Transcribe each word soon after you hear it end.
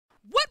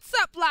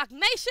Loc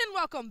Nation?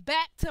 Welcome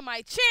back to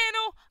my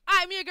channel.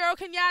 I'm your girl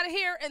Kenyata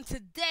here, and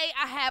today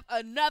I have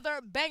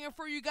another banger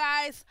for you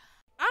guys.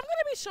 I'm going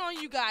to be showing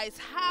you guys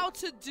how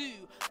to do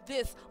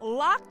this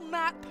lock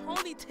knot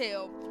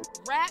ponytail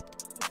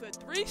wrapped with a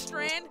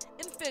 3-strand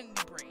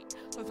infinity braid.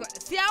 So if you'd like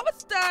to see how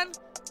it's done,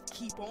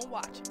 keep on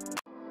watching.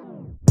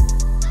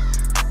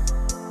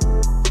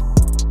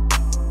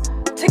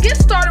 To get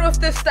started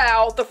with this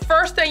style, the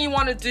first thing you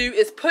want to do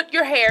is put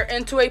your hair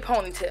into a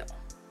ponytail.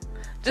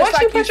 Once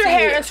you put your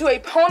hair into a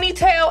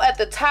ponytail at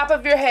the top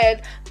of your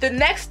head, the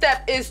next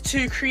step is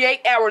to create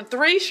our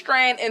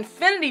 3-strand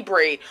infinity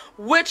braid,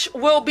 which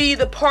will be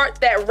the part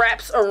that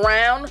wraps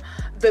around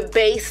the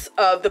base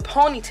of the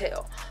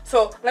ponytail.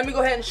 So let me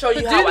go ahead and show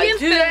you how I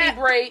do that.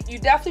 Braid, you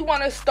definitely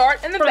want to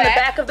start in the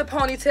back of the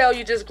ponytail.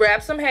 You just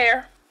grab some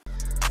hair. To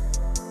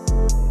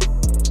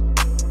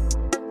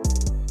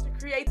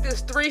create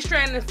this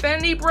 3-strand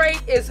infinity braid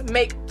is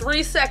make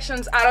 3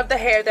 sections out of the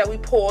hair that we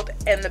pulled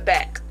in the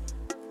back.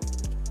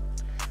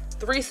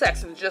 3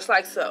 sections, just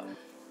like so.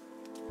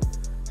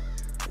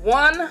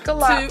 1, 2,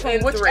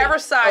 and whichever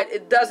side,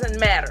 it doesn't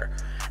matter.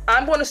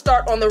 I'm going to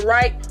start on the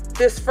right.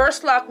 This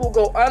first lock will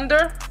go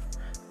under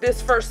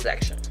this first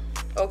section,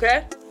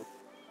 okay?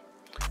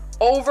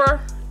 Over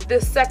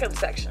this second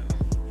section.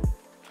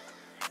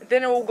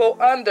 Then it will go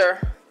under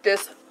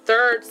this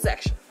third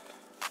section,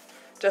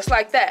 just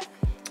like that.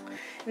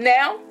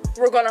 Now,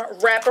 we're going to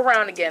wrap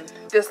around again.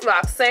 This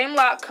lock, same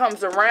lock,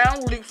 comes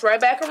around, loops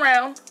right back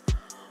around,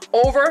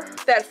 over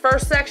that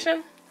first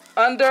section,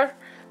 under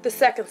the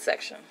second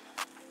section,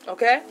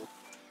 okay?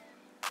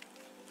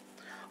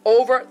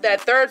 Over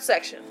that third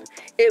section,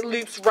 it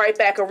loops right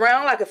back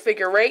around like a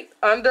figure 8,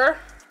 under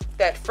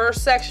that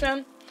first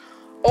section,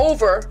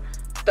 over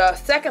the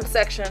second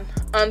section,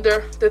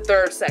 under the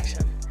third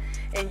section.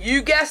 And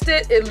you guessed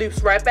it, it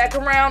loops right back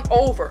around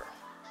over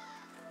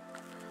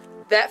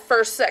that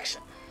first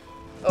section,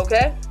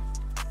 okay?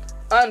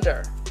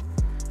 Under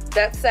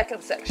that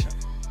second section,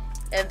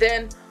 and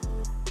then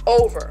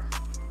over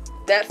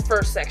that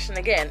first section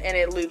again, and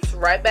it loops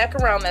right back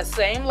around. That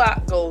same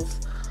lock goes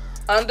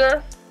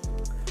under,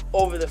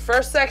 over the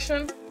first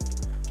section,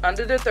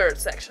 under the third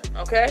section,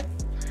 okay?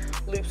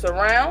 Loops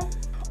around,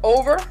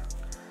 over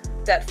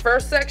that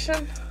first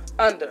section,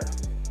 under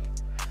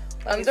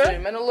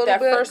that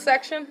first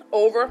section,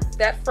 over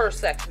that first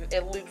section.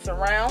 It loops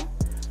around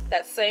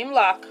that same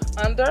lock,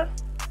 under,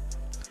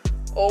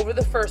 over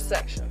the first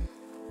section,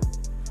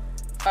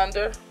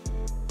 under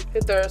the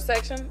third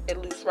section.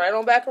 It loops right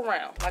on back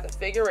around like a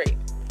figure 8.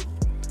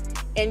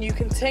 And you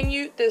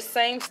continue this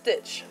same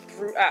stitch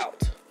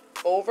throughout.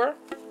 Over,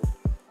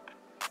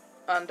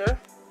 under,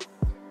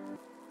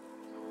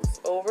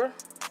 over,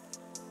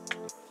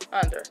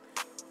 under.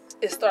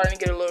 It's starting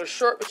to get a little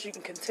short, but you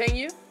can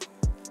continue.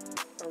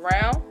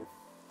 Around,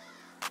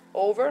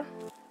 over,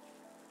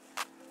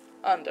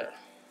 under,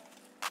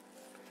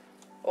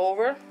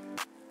 over,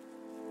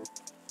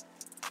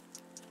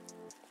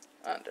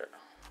 under,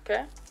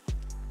 okay?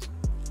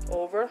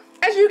 Over.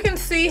 As you can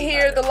see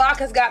here, the lock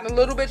has gotten a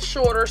little bit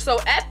shorter. So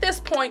at this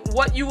point,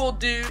 what you will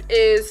do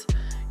is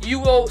you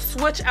will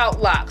switch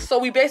out locks. So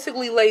we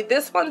basically lay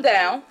this one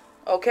down,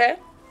 okay?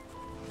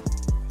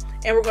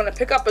 And we're gonna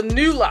pick up a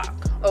new lock,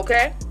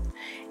 okay?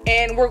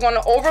 And we're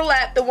gonna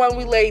overlap the one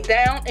we laid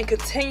down and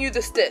continue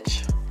the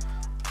stitch.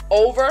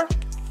 Over,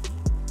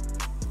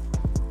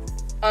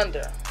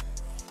 under,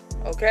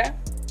 okay?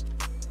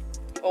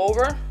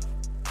 Over,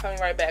 coming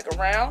right back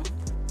around.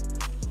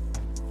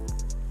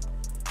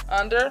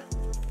 Under,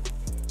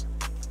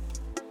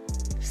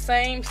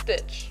 same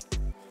stitch,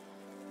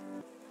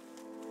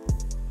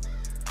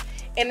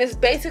 and it's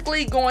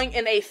basically going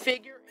in a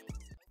figure.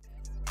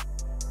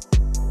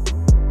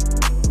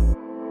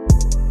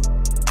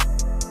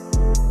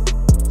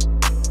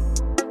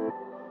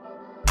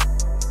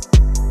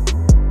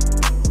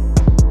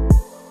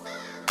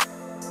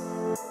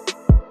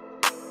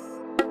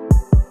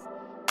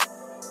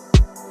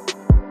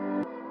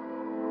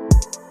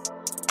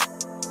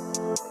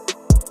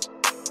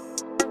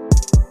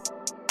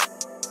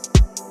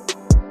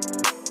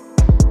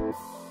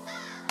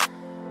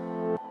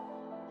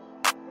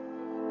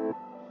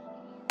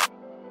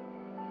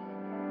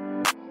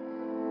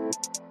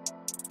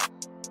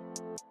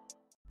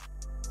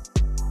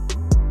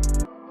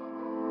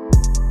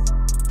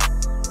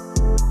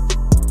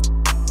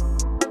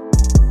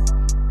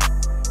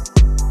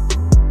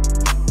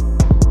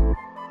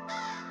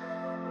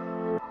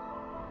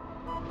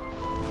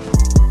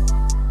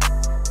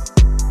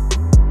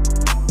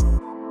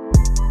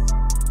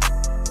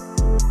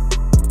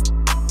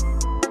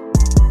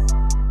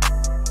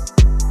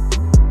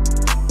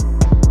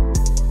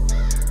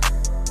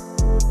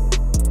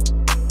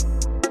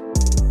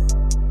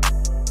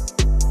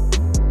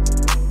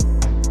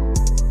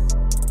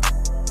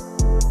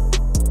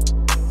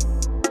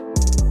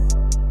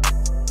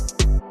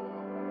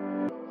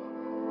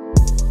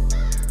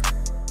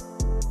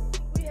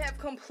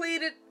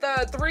 needed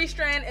the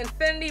 3-strand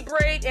infinity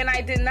braid, and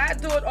I did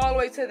not do it all the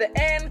way to the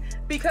end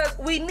because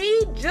we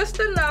need just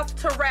enough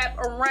to wrap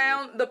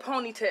around the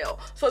ponytail.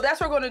 So that's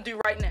what we're going to do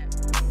right now.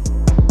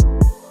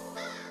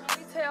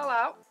 Ponytail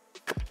out.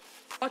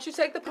 Once you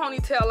take the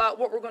ponytail out,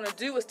 what we're going to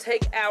do is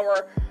take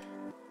our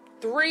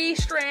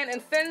 3-strand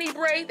infinity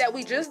braid that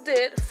we just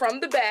did from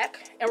the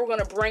back, and we're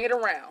going to bring it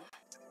around.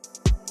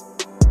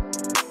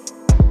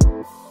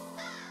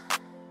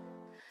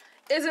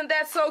 Isn't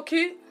that so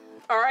cute?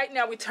 All right,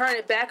 now we turn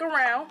it back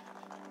around.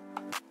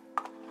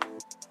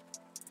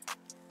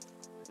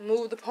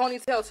 Move the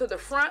ponytail to the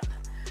front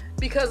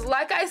because,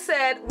 like I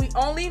said, we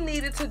only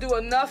needed to do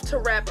enough to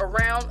wrap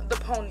around the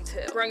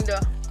ponytail. Bring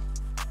the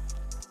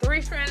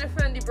 3-strand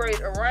infinity braid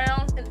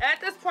around, and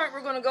at this point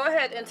we're going to go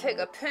ahead and take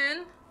a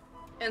pin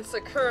and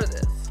secure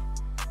this.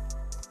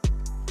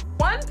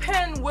 1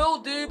 pin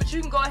will do, but you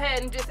can go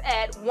ahead and just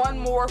add 1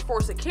 more for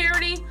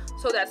security,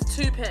 so that's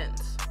 2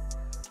 pins.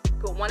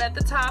 Put 1 at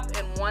the top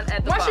and 1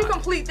 at the bottom. Once you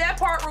complete that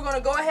part, we're going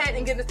to go ahead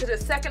and get into the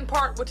second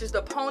part, which is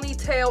the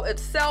ponytail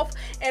itself.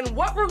 And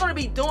what we're going to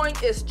be doing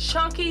is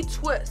chunky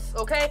twists,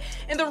 okay?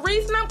 And the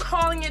reason I'm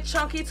calling it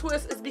chunky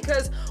twists is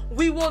because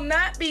we will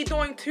not be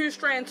doing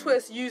 2-strand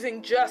twists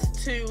using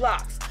just 2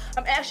 locks.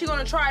 I'm actually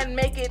going to try and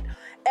make it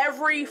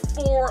every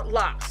 4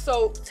 locks.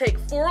 So take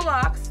 4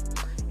 locks,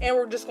 and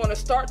we're just going to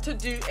start to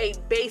do a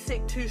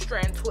basic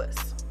 2-strand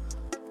twist.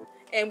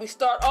 And we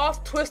start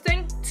off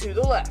twisting to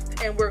the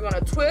left, and we're going to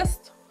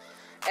twist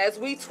as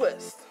we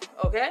twist,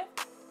 okay?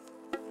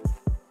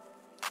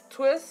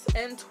 Twist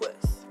and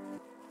twist,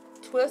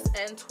 twist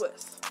and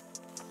twist.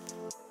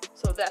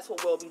 So that's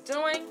what we'll be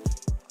doing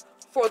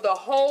for the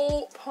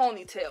whole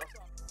ponytail.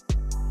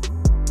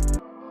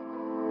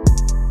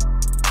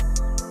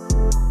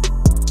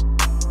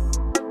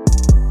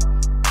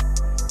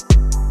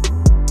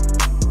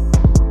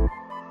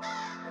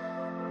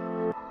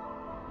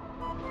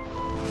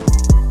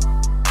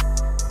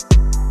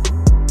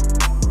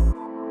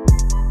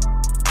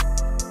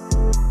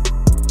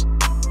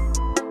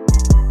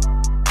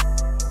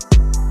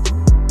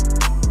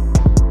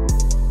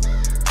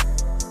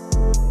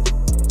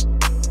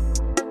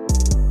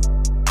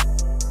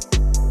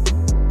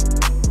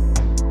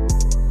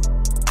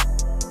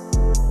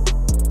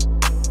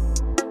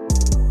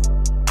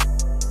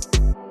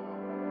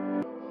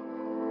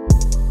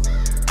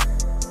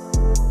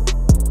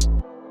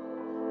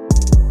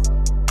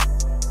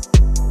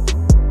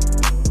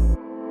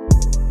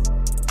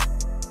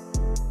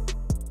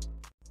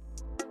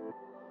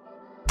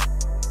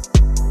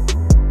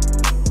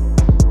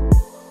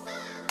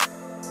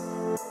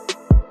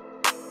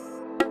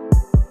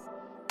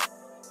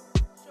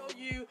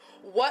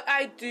 What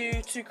I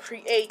do to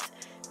create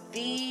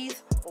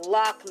these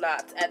lock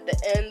knots at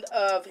the end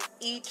of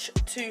each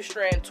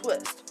 2-strand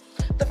twist.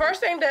 The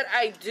first thing that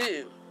I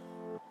do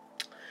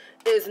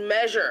is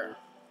measure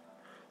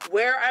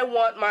where I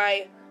want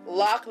my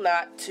lock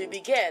knot to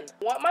begin.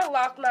 I want my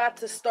lock knot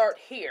to start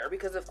here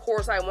because of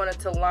course I want it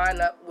to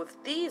line up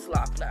with these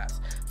lock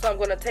knots. So I'm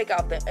going to take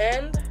out the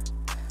end,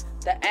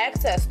 the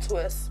access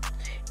twist,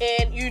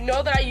 and you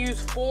know that I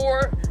use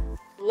 4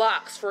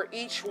 locks for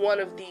each one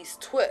of these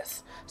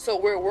twists. So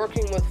we're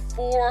working with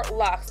 4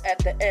 locks at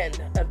the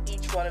end of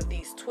each one of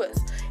these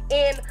twists.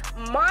 And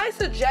my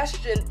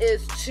suggestion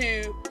is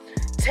to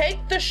take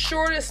the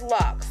shortest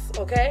locks,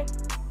 okay?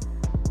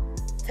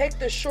 Take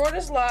the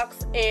shortest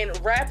locks and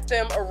wrap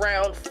them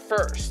around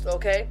first,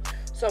 okay?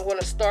 So I'm going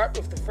to start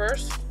with the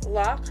first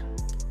lock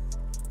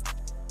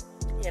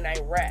and I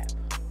wrap.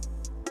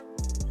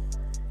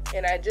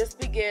 And I just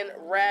begin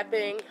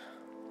wrapping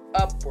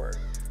upward.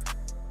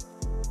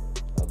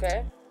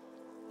 Okay,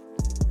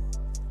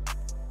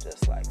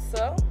 just like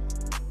so. I'm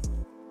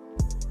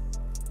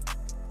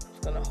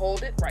just going to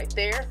hold it right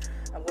there.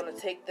 I'm going to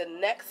take the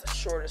next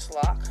shortest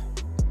lock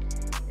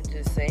and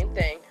do the same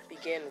thing.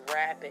 Begin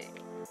wrapping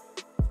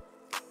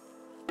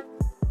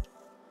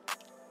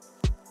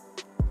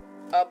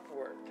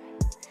upward.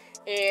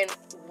 And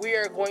we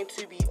are going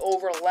to be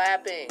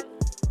overlapping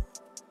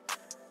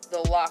the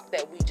lock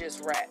that we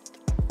just wrapped,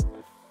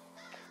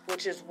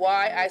 which is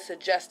why I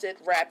suggested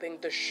wrapping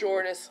the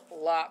shortest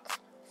lock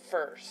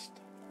first.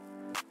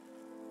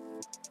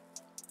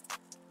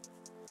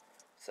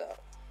 So,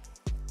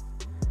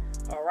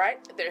 all right,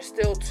 there's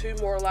still 2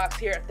 more locks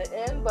here at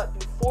the end, but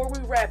before we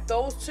wrap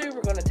those 2,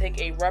 we're going to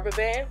take a rubber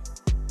band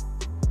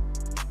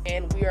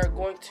and we are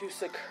going to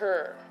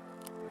secure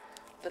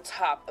the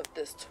top of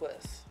this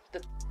twist.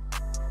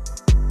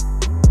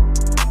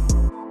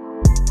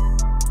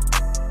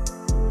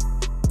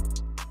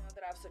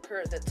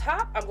 Secure the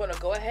top, I'm going to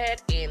go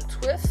ahead and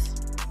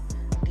twist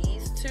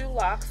these 2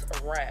 locks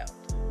around.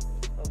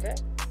 Okay,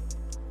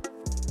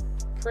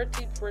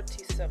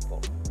 pretty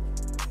simple.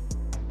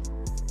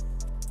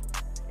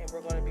 And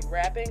we're going to be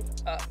wrapping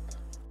up.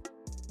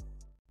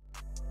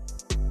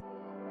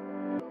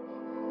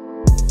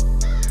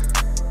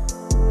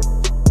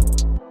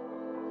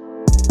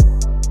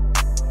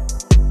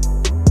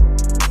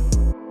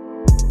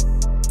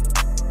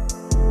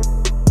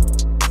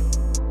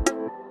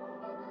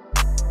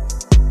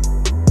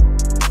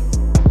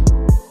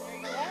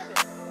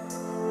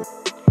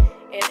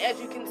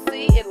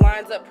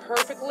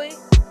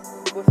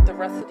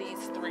 rest of these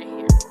 3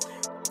 here.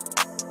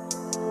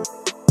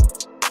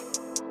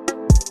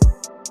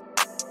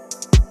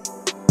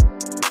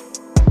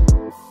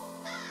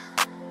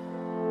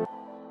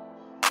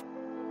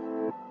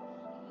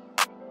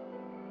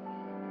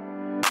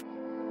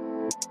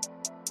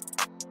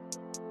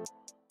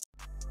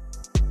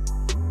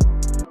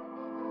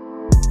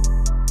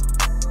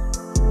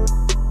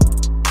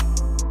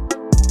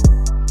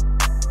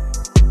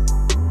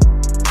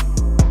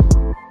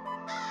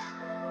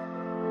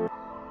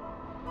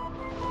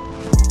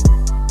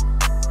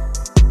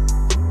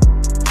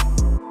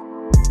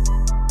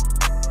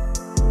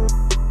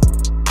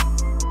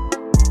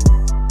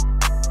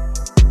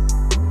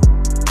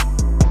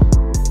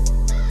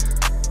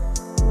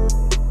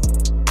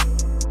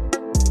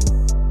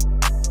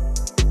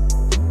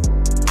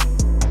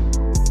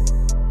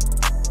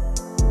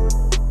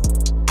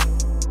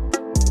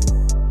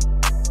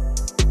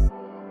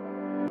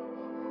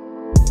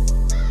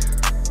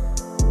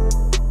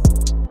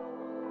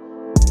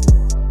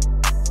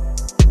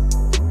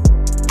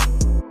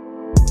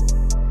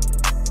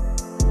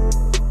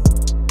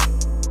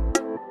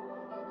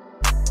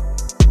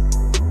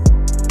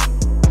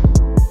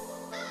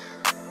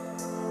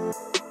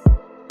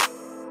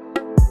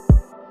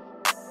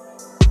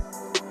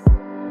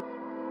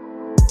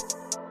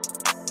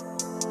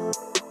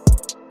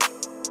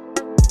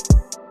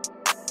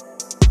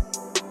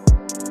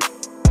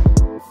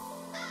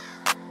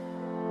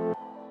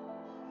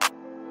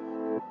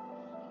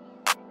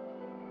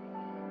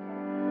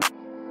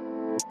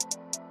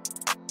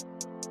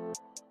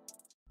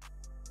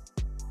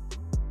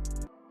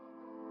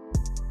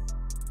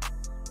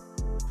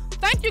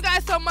 Thank you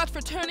guys so much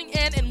for tuning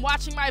in and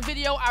watching my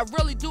video. I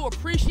really do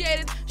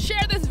appreciate it.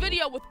 Share this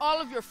video with all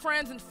of your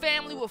friends and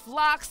family with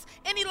locks,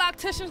 any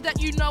locticians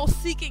that you know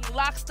seeking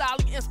lock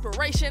styling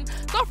inspiration.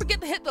 Don't forget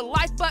to hit the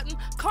like button,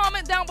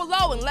 comment down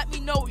below, and let me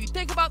know what you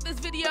think about this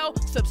video.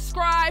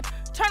 Subscribe,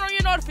 turn on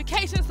your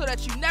notifications so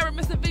that you never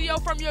miss a video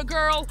from your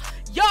girl.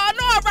 Y'all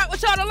know I rock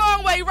with y'all the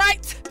long way,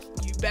 right?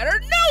 You better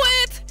know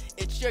it.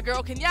 It's your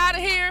girl Kenyata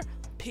here.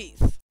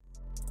 Peace.